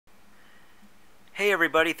Hey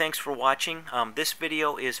everybody, thanks for watching. This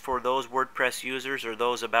video is for those WordPress users or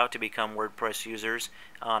those about to become WordPress users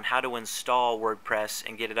on how to install WordPress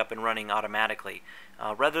and get it up and running automatically.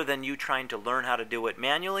 Rather than you trying to learn how to do it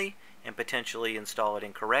manually and potentially install it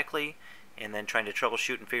incorrectly and then trying to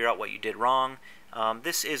troubleshoot and figure out what you did wrong,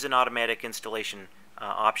 this is an automatic installation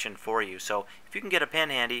option for you. So if you can get a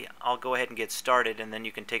pen handy, I'll go ahead and get started, and then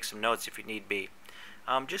you can take some notes if you need be.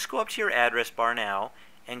 Just go up to your address bar now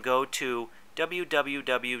and go to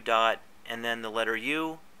www. and then the letter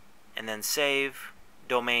U and then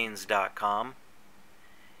usavedomains.com.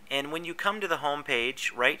 And when you come to the home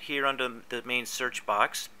page, right here under the main search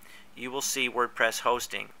box, you will see WordPress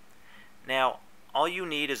hosting. Now all you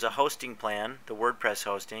need is a hosting plan, the WordPress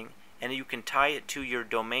hosting, and you can tie it to your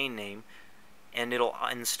domain name and it'll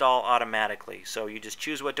install automatically. So you just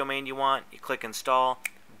choose what domain you want, you click install,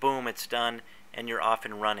 boom, it's done, and you're off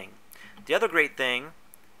and running. The other great thing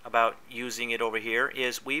about using it over here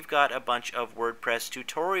is we've got a bunch of WordPress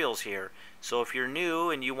tutorials here. So if you're new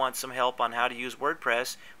and you want some help on how to use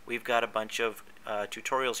WordPress, we've got a bunch of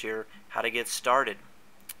tutorials here how to get started.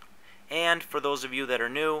 And for those of you that are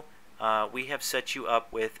new, we have set you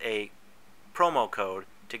up with a promo code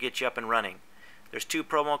to get you up and running. There's two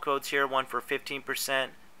promo codes here, one for 15%,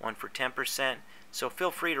 one for 10%. So feel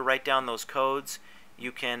free to write down those codes.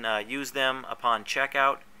 You can use them upon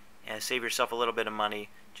checkout and save yourself a little bit of money.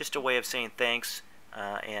 Just a way of saying thanks,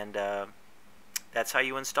 and that's how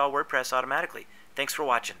you install WordPress automatically. Thanks for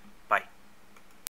watching.